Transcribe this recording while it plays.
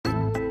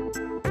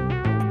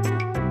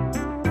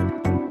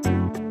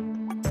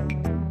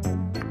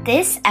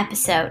This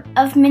episode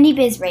of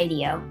MiniBiz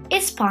Radio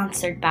is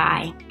sponsored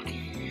by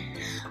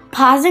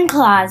Paws and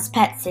Claws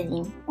Pet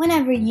Sitting.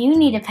 Whenever you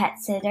need a pet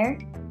sitter,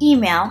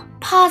 email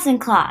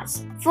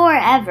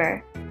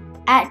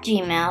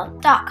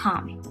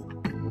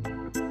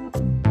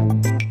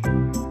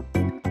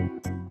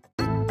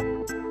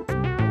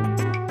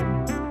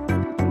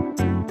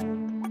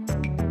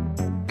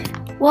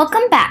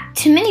Welcome back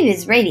to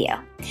MiniBiz Radio.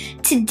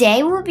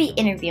 Today we'll be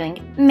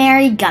interviewing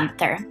Mary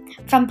Gunther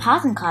from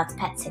Paws and Claws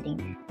Pet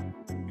Sitting.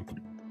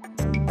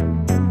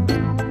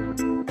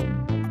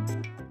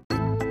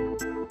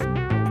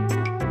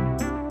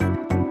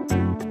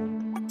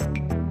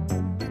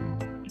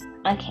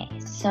 Okay,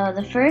 so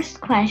the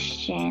first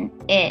question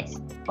is,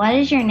 what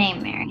is your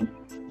name, Mary?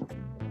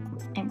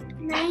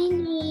 My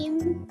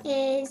name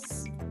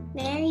is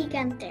Mary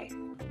Gunther.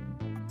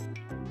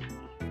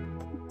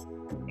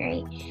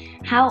 Great.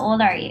 How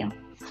old are you?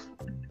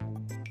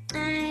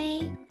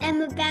 I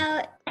am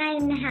about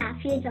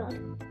 9.5 years old.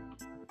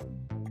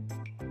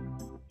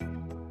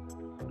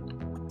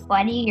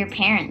 What do your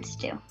parents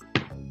do?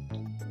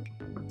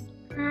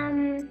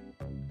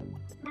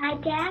 My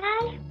dad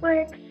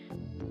works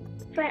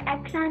for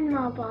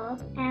ExxonMobil,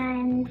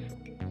 and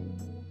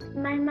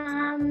my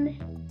mom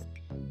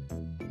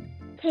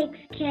takes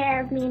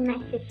care of me and my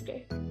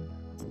sister.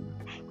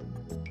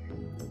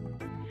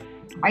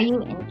 Are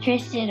you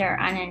interested or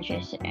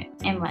uninterested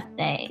in what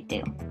they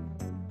do?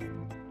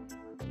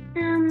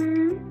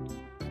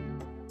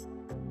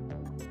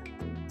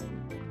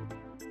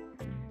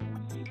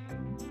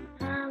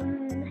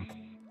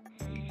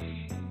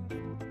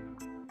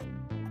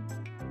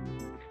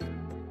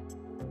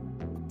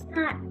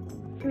 Not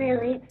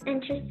really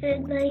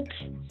interested.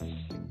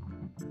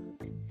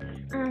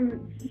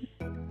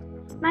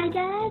 My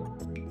dad,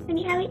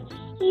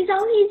 he's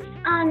always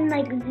on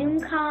Zoom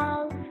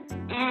calls,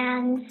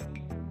 and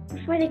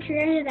before the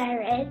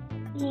coronavirus,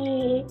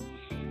 he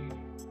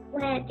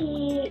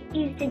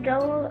used to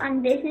go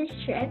on business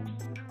trips,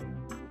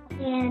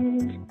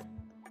 and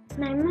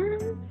my mom,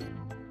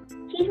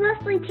 she's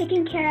mostly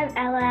taking care of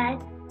Ella,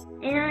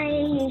 and I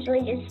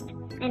usually just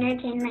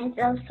entertain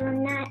myself, so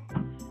I'm not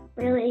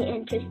really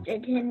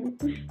interested in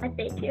what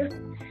they do.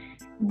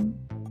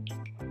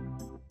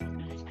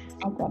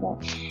 I get it.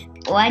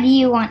 What do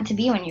you want to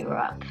be when you grow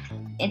up?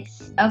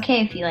 It's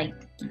okay if you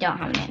don't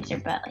have an answer,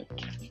 but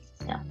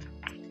still.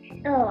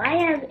 Oh, I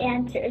have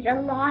answers, a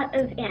lot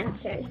of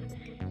answers.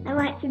 I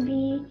want to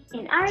be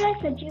an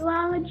artist, a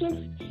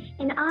zoologist,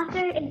 an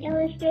author, an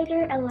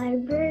illustrator, a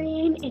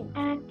librarian, an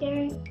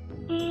actor,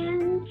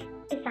 and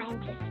a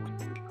scientist,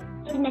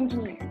 and an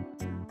engineer.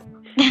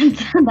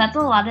 That's a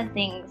lot of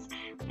things,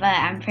 but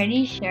I'm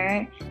pretty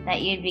sure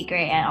that you'd be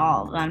great at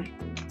all of them.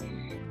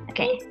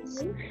 Okay,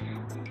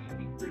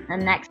 the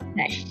next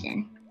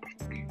question.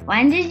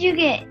 When did you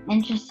get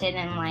interested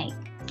in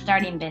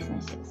starting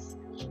businesses?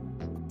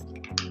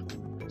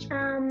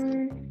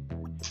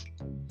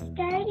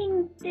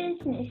 Starting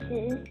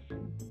businesses.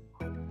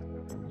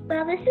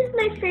 Well, this is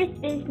my first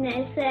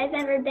business that I've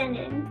ever been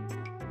in.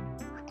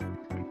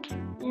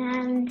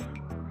 And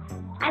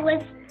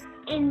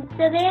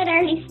so they had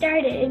already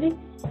started,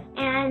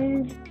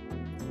 and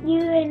you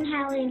and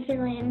Hallie and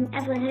Finley and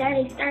Evelyn had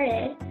already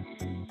started.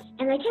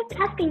 And they kept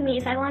asking me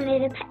if I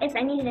needed a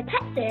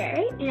pet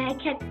sitter, and I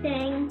kept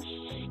saying,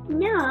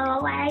 no,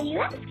 why are you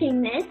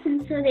asking this?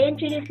 And so they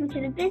introduced me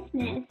to the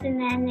business, and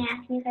then they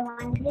asked me if I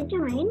wanted to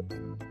join,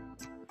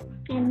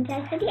 and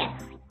I said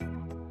yes.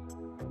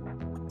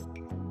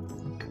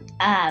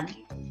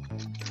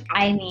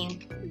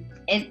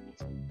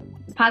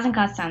 Paws and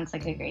Claws sounds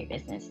like a great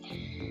business.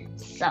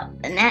 So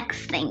the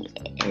next thing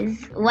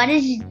is, what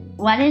is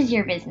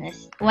your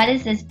business? What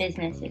is this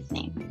business's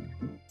name?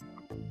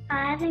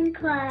 Paws and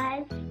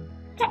Claws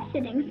Pet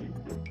Sitting.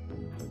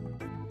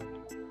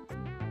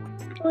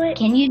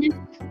 Can you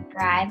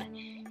describe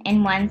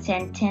in one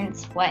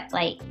sentence what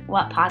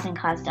Paws and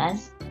Claws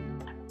does?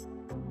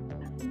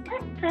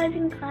 What Paws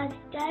and Claws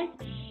does?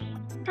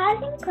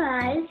 Paws and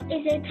Claws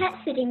is a pet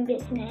sitting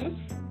business,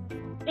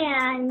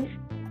 and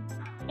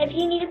if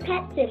you need a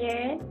pet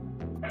sitter,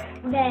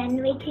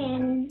 then we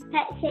can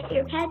pet sit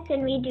your pets,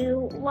 and we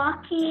do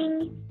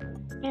walking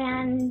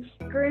and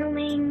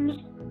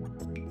grooming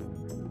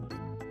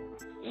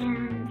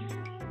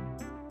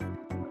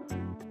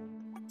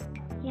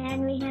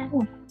and we have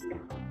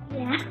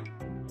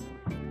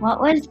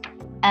What was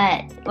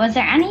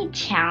there any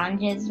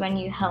challenges when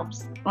you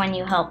helped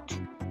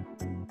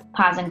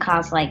Paws and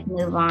Claws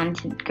move on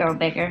to grow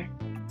bigger?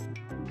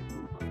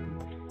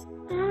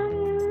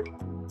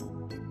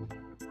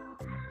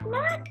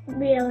 Not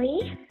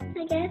really,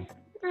 I guess.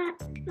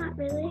 Not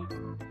really.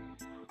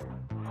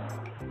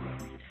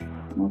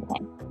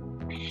 Okay.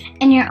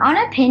 In your own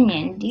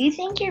opinion, do you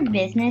think your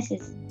business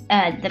is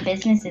the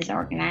business is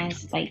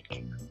organized?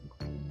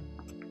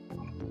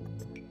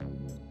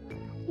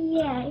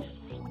 Yes.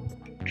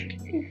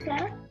 So,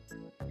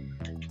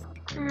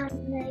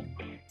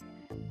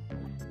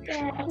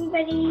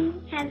 everybody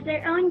has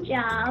their own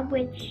job,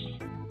 which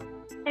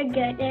are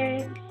good.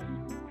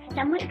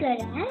 somewhat good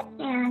at,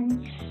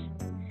 and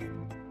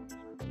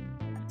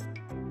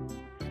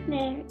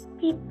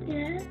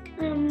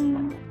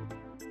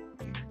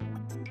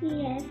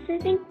yes, I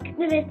think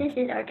the business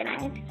is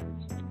organized.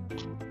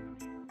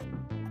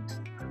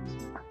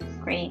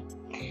 Great.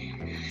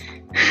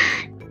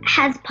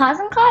 Has Paws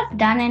and Claws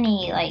done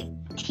any like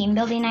team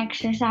building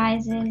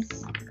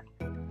exercises?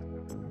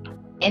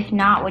 If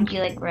not, would you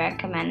like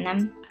recommend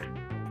them?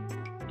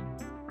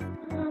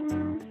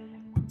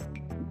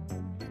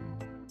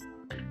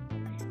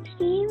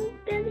 Team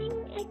building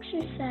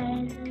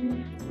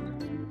exercises.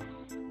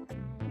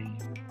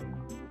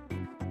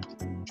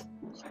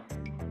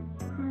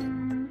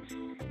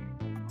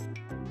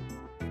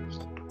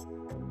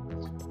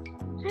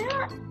 I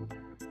don't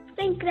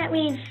think that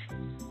we've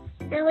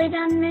really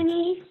done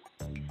many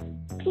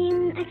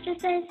team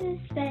exercises,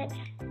 but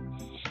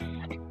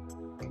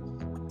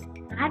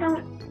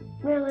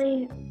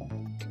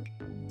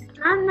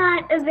I'm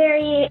not a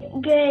very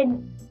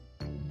good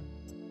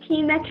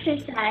team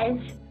exercise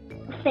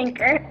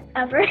thinker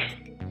ever.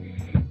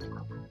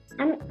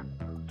 I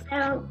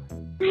don't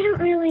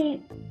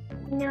really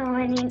know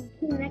any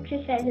team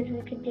exercises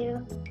we could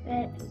do,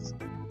 but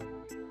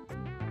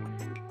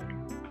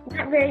I'm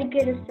not very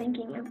good at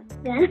thinking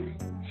of them.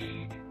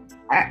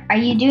 Are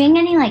you doing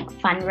any like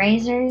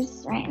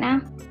fundraisers right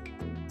now?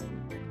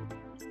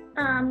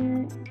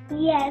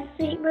 Yes,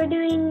 we're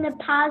doing the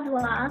Paws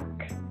Walk,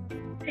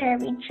 where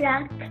we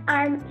track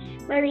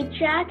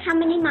how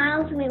many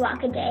miles we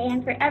walk a day,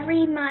 and for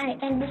every mile,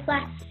 and this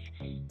lasts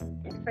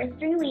for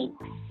 3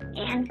 weeks,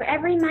 and for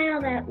every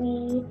mile that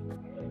we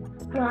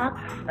walk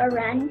or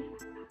run,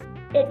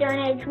 it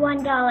donates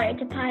 $1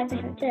 to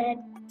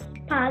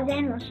Paws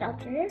Animal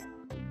Shelter.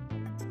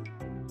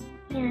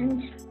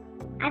 And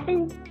I've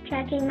been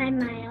tracking my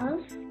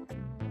miles,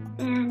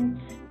 and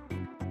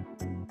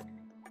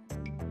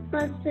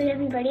mostly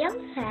everybody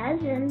else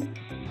has, and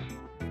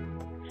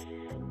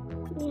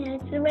yeah,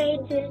 it's a way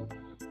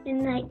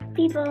and like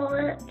people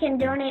can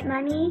donate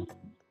money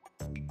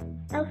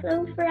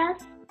also for us,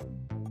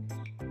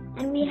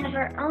 and we have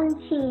our own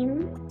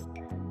team,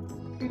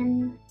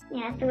 and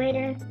yeah, it's a way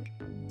to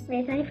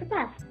raise money for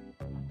us.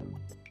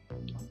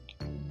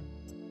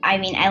 I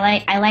mean, I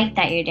like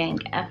that you're doing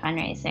a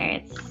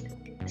fundraiser.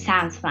 It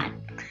sounds fun.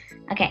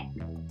 Okay.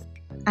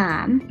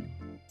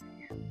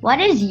 What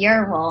is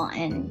your role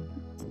in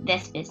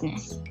this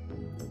business?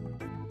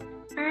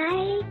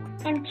 I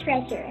am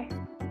treasurer.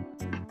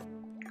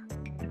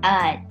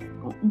 Why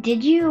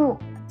did you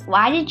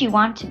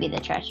want to be the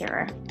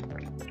treasurer?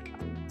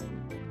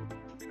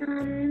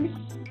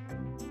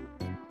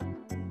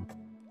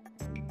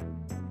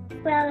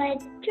 Well, a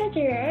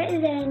treasurer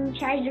is in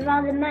charge of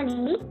all the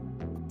money,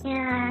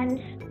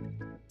 and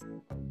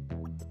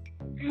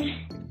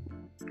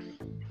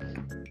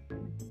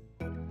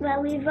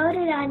well, we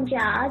voted on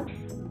jobs,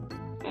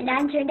 and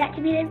I turned out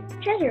to be the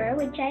treasurer,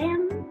 which I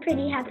am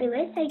pretty happy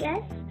with, I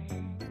guess.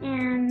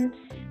 And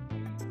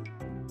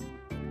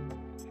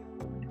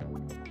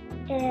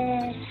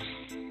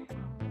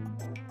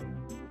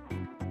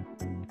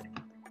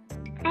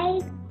I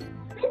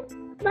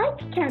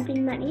like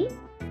counting money,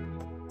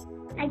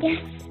 I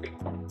guess.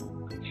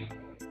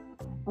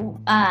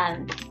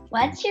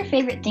 What's your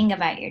favorite thing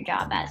about your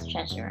job as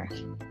treasurer?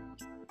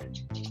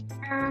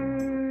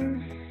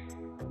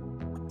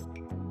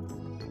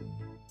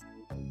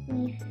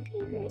 My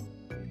favorite.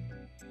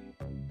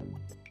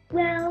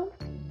 Well,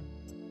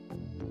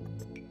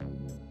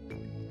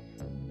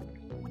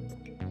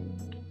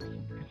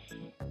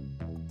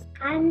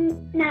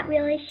 I'm not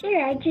really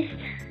sure. I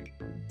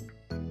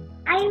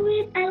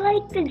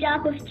like the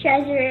job of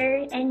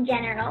treasurer in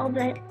general,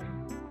 but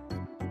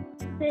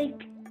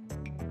like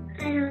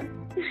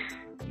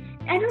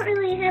I don't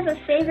really have a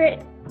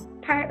favorite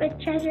part with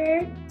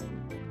treasurer.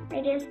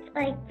 I just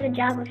like the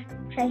job of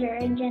treasurer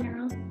in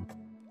general.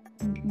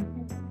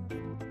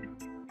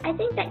 I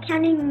think that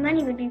counting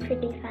money would be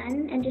pretty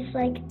fun, and just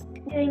like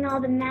doing all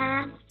the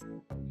math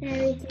and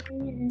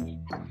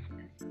everything,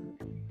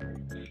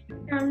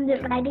 and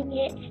dividing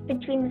it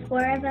between the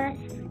 4 of us.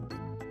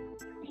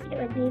 I think it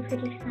would be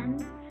pretty fun.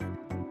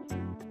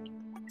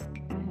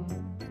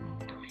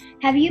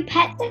 Have you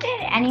pet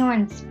sitted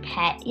anyone's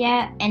pet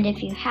yet? And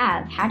if you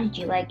have, how did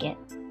you like it?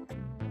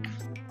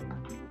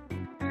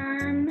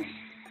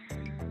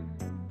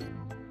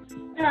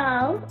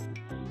 Well,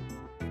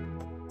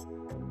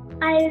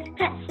 I've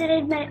pet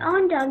sitted my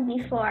own dog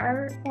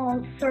before.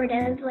 Well, sort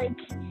of. Like,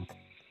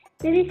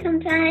 maybe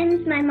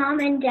sometimes my mom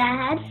and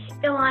dad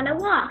go on a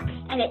walk,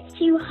 and it's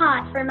too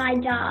hot for my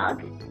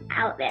dog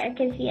out there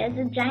because he has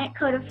a giant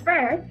coat of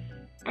fur.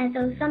 And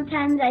so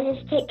sometimes I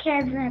just take care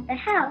of him at the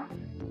house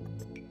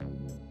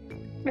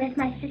with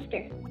my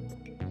sister.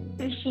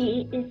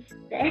 She is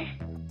there.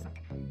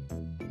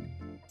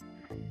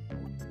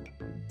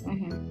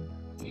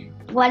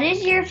 What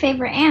is your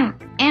favorite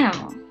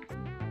animal?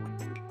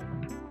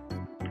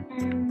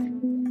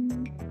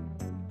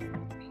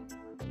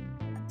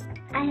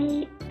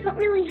 I don't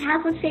really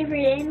have a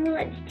favorite animal.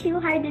 It's too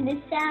hard to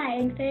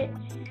decide, but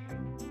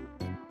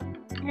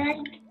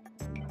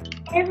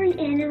Every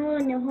animal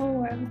in the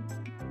whole world.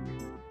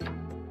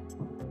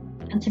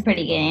 That's a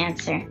pretty good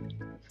answer.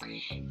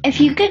 If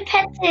you could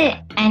pet sit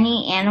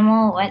any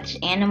animal, which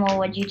animal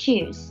would you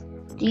choose?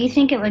 Do you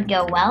think it would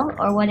go well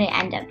or would it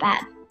end up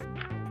bad?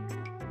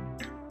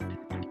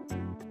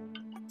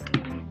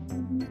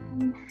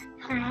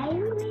 I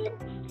would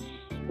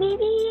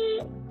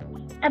maybe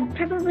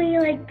probably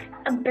like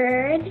a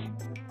bird,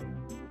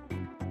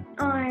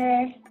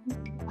 or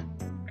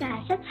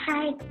gosh, that's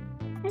hard.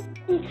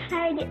 It's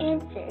hard to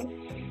answer.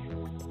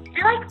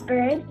 I like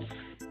birds,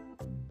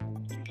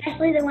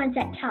 especially the ones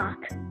that talk.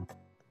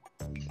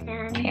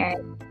 And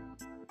Parrot.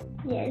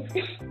 yes,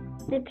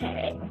 the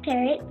parrots.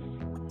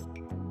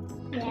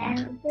 Yeah,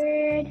 a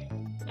bird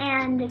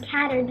and a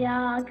cat or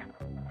dog.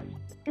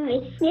 Ooh,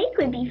 a snake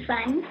would be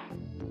fun.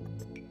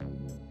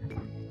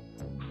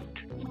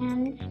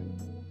 And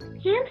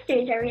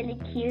hamsters are really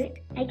cute.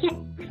 I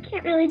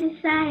can't really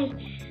decide.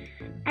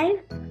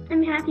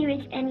 I'm happy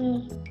with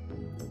any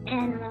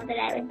animal that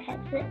I would pet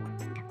sit.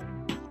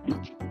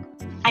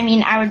 I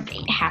mean, I would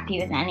be happy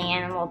with any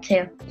animal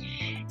too,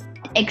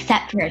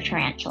 except for a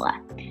tarantula.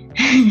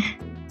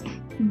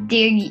 Do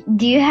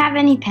you have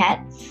any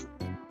pets?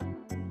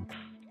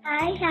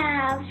 I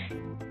have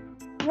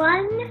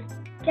one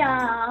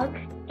dog,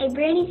 a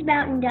Brandys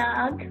Mountain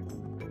dog,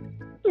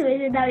 who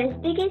is about as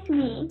big as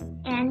me,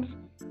 and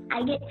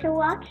I get to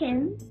walk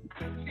him.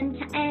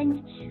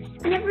 And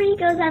whenever he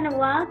goes on a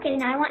walk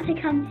and I want to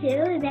come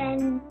too,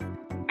 then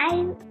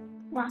I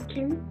walk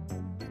him.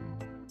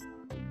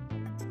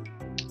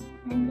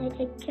 And I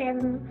take care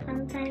of him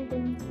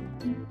sometimes.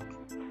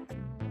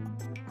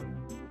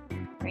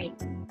 Great.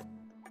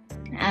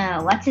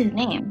 What's his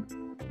name?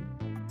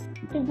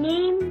 His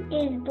name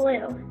is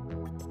Blue.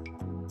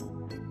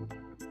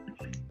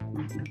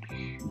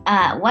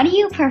 What do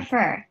you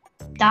prefer,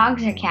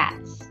 dogs or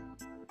cats?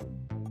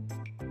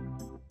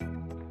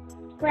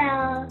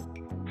 Well,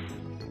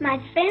 my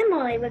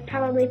family would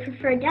probably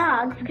prefer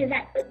dogs because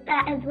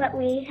that is what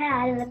we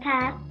had in the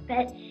past,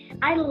 but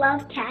I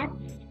love cats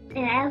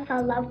and I also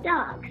love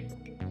dogs.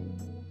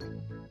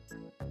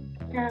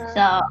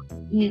 So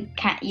you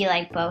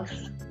like both?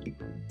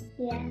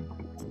 Yeah.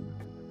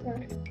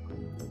 Both.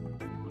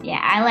 Yeah,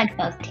 I like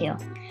both too.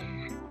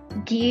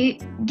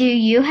 Do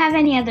you have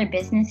any other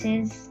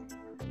businesses?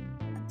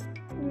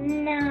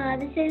 No,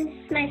 this is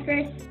my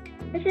first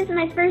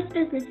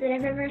business that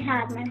I've ever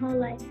had my whole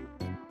life.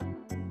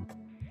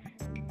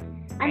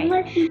 Right.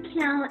 Unless you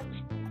count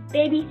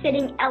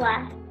babysitting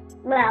Ella.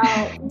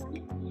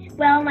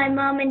 Well, my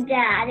mom and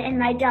dad and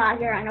my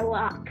dog are on a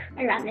walk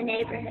around the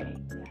neighborhood.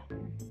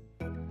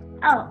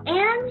 Oh,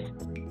 and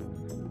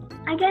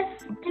I guess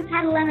I've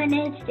had a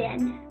lemonade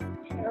stand.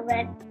 So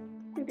that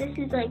this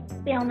is like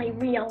the only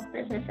real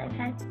business I've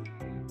had.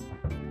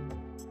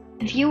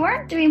 If you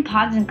weren't doing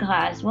Pods and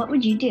Claws, what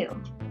would you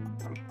do?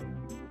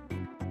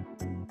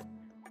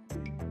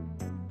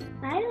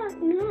 I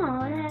don't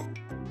know.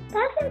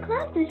 Pods and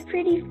Claws is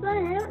pretty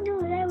fun. I don't know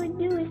what I would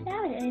do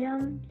without it.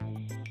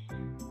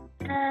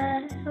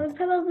 I would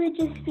probably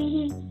just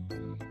be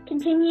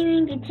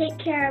continuing to take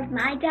care of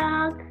my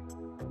dog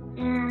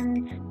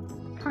and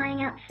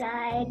playing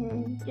outside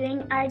and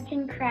doing arts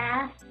and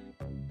crafts,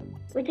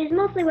 which is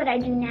mostly what I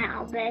do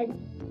now, but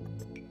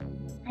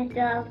I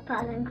still have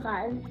Paws and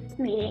Claws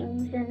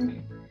meetings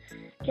and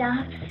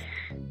jobs.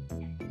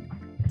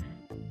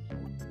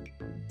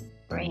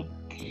 Great.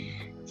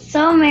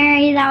 So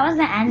Mary, that was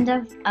the end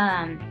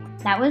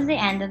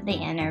of the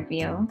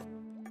interview.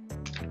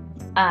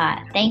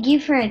 Thank you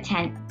for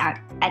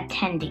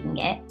attending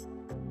it.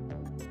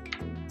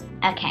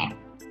 Okay.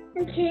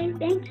 Okay,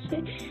 thank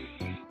you.